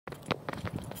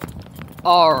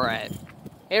Alright.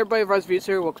 Hey everybody, Fries101Reviews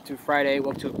here. Welcome to Friday.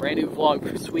 Welcome to a brand new vlog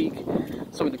this week.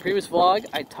 So in the previous vlog,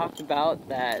 I talked about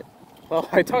that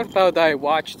I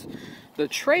watched the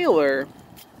trailer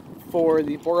for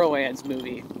the Borderlands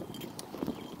movie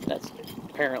that's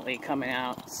apparently coming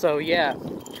out. So yeah,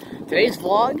 today's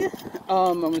vlog,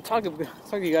 I'm going to talk to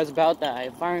you guys about that.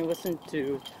 I finally listened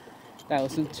to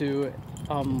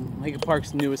Linkin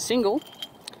Park's newest single,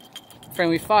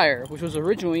 Friendly Fire, which was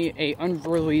originally a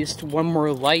unreleased One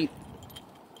More Light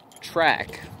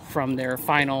track from their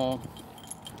final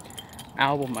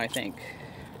album, I think.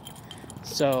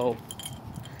 So,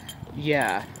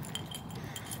 yeah.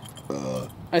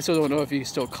 I still don't know if you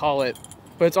still call it,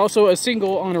 but it's also a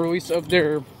single on a release of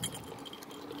their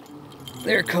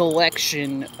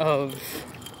collection of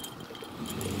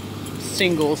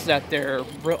singles that they're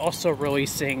also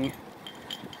releasing.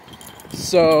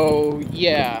 So,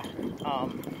 yeah.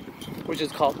 Which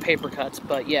is called Paper Cuts,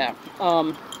 but yeah.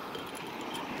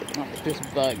 There's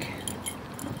a bug.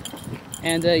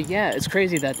 And yeah, it's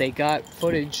crazy that they got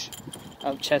footage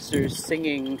of Chester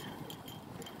singing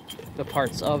the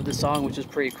parts of the song, which is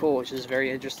pretty cool, which is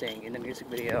very interesting in the music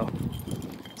video.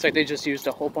 It's like they just used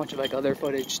a whole bunch of like other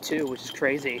footage too, which is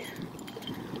crazy.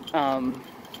 And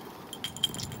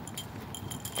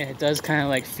it does kind of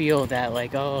like feel that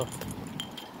like, oh,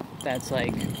 that's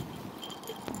like,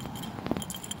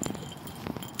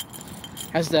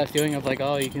 has that feeling of like,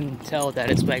 oh, you can tell that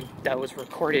it's like that was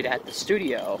recorded at the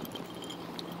studio,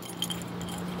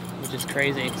 which is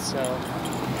crazy. So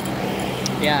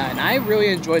yeah, and I really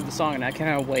enjoyed the song, and I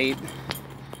cannot wait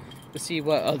to see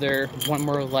what other One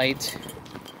More Light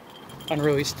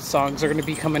unreleased songs are going to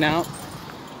be coming out.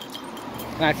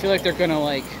 And I feel like they're going to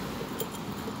like,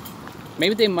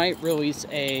 maybe they might release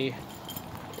a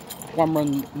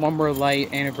One More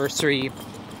Light anniversary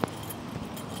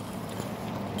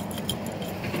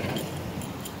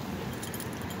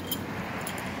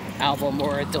album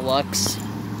or a deluxe.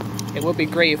 It would be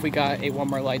great if we got a One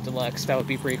More Light deluxe. That would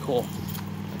be pretty cool.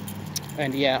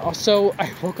 And yeah, also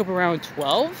I woke up around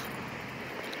 12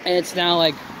 and it's now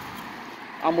like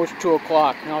almost 2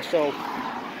 o'clock, and also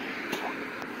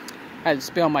I had to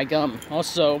spit on my gum.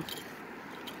 Also,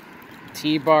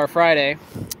 T-Bar Friday,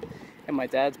 and my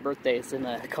dad's birthday is in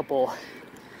a couple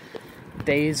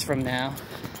days from now.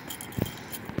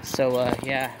 So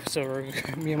yeah, so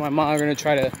me and my mom are gonna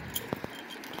try to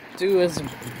do as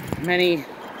many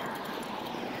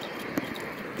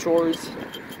chores.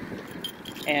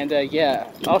 And yeah,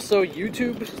 also the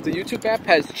YouTube app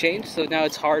has changed, so now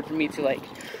it's hard for me to like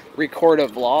record a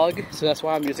vlog, so that's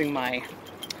why I'm using my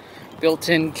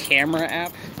built-in camera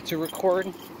app to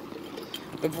record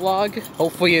the vlog.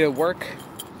 Hopefully it'll work.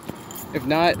 If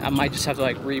not, I might just have to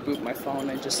like reboot my phone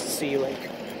and just see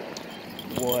like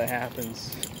what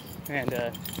happens. And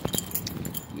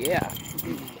yeah.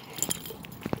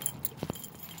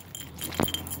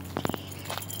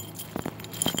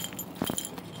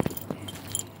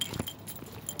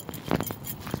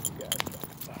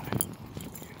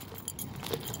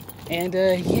 And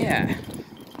yeah,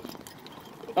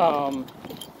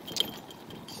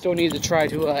 still need to try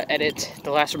to edit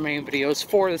the last remaining videos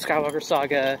for the Skywalker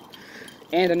Saga,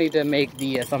 and I need to make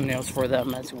the thumbnails for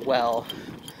them as well.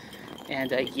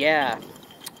 And yeah,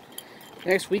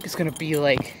 next week is going to be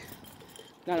like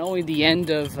not only the end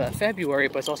of February,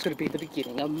 but it's also going to be the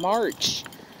beginning of March,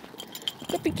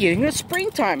 the beginning of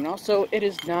springtime. And also, it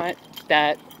is not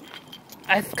that,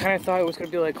 I kind of thought it was going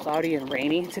to be like cloudy and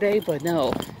rainy today, but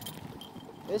no.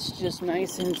 It's just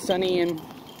nice and sunny and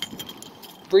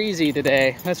breezy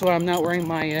today. That's why I'm not wearing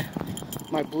my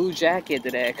my blue jacket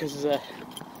today, because I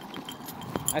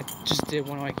just didn't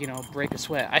want to, like, you know, break a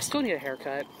sweat. I still need a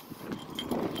haircut,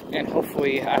 and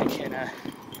hopefully I can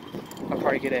I'll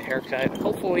probably get a haircut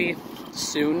hopefully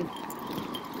soon.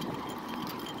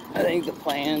 I think the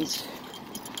plans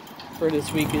for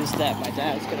this week is that my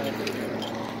dad's gonna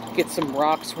get some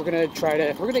rocks. We're gonna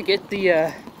get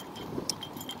the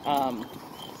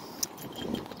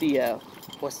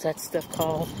what's that stuff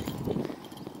called?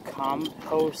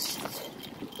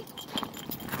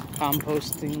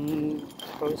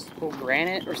 Compostable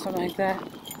granite or something like that.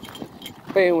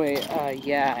 But anyway,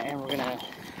 yeah, and we're gonna,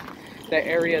 that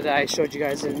area that I showed you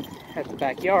guys in at the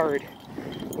backyard,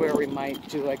 where we might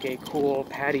do like a cool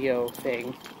patio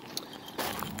thing.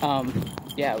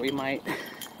 Yeah, we might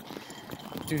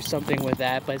do something with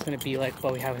that, but it's gonna be like,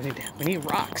 well, we need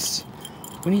rocks.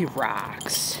 We need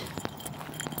rocks.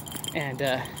 And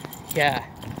yeah,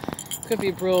 it's gonna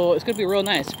be real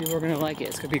nice. People are gonna like it.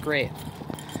 It's gonna be great.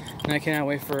 And I cannot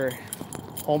wait for,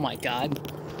 oh my god.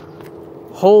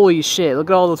 Holy shit, look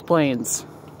at all those planes.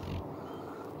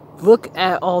 Look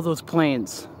at all those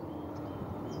planes.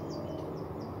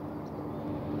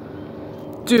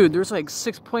 Dude, there's like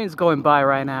 6 planes going by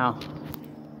right now.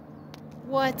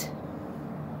 What?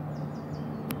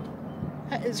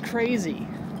 That is crazy.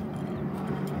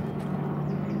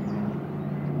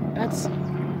 That's...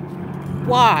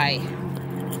 Why?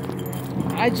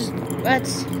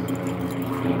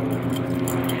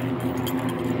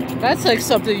 That's like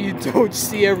something you don't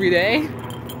see every day.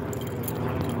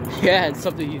 Yeah, it's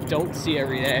something you don't see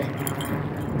every day.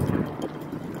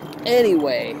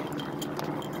 Anyway.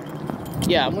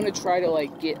 Yeah, I'm gonna try to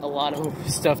like get a lot of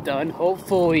stuff done.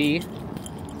 Hopefully,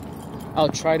 I'll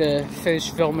try to finish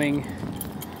filming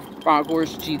Rock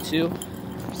Wars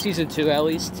G2, Season 2 at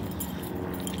least.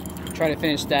 Try to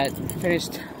finish that,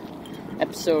 finished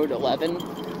episode 11.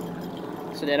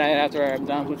 So then after I'm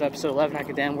done with episode 11, I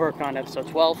can then work on episode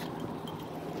 12.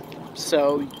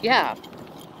 So, yeah.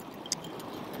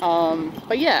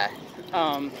 But yeah.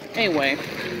 Anyway.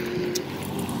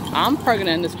 I'm probably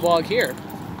gonna end this vlog here.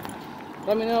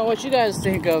 Let me know what you guys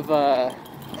think of,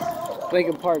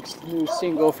 Linkin Park's new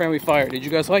single, Friendly Fire. Did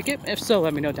you guys like it? If so,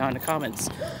 let me know down in the comments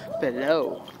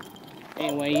below.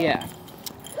 Anyway, yeah.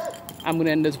 I'm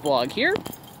gonna end this vlog here.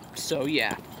 So,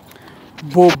 yeah.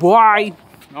 Bye-bye!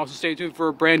 Also, stay tuned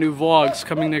for brand new vlogs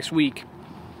coming next week.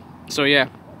 So, yeah.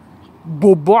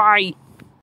 Bye-bye!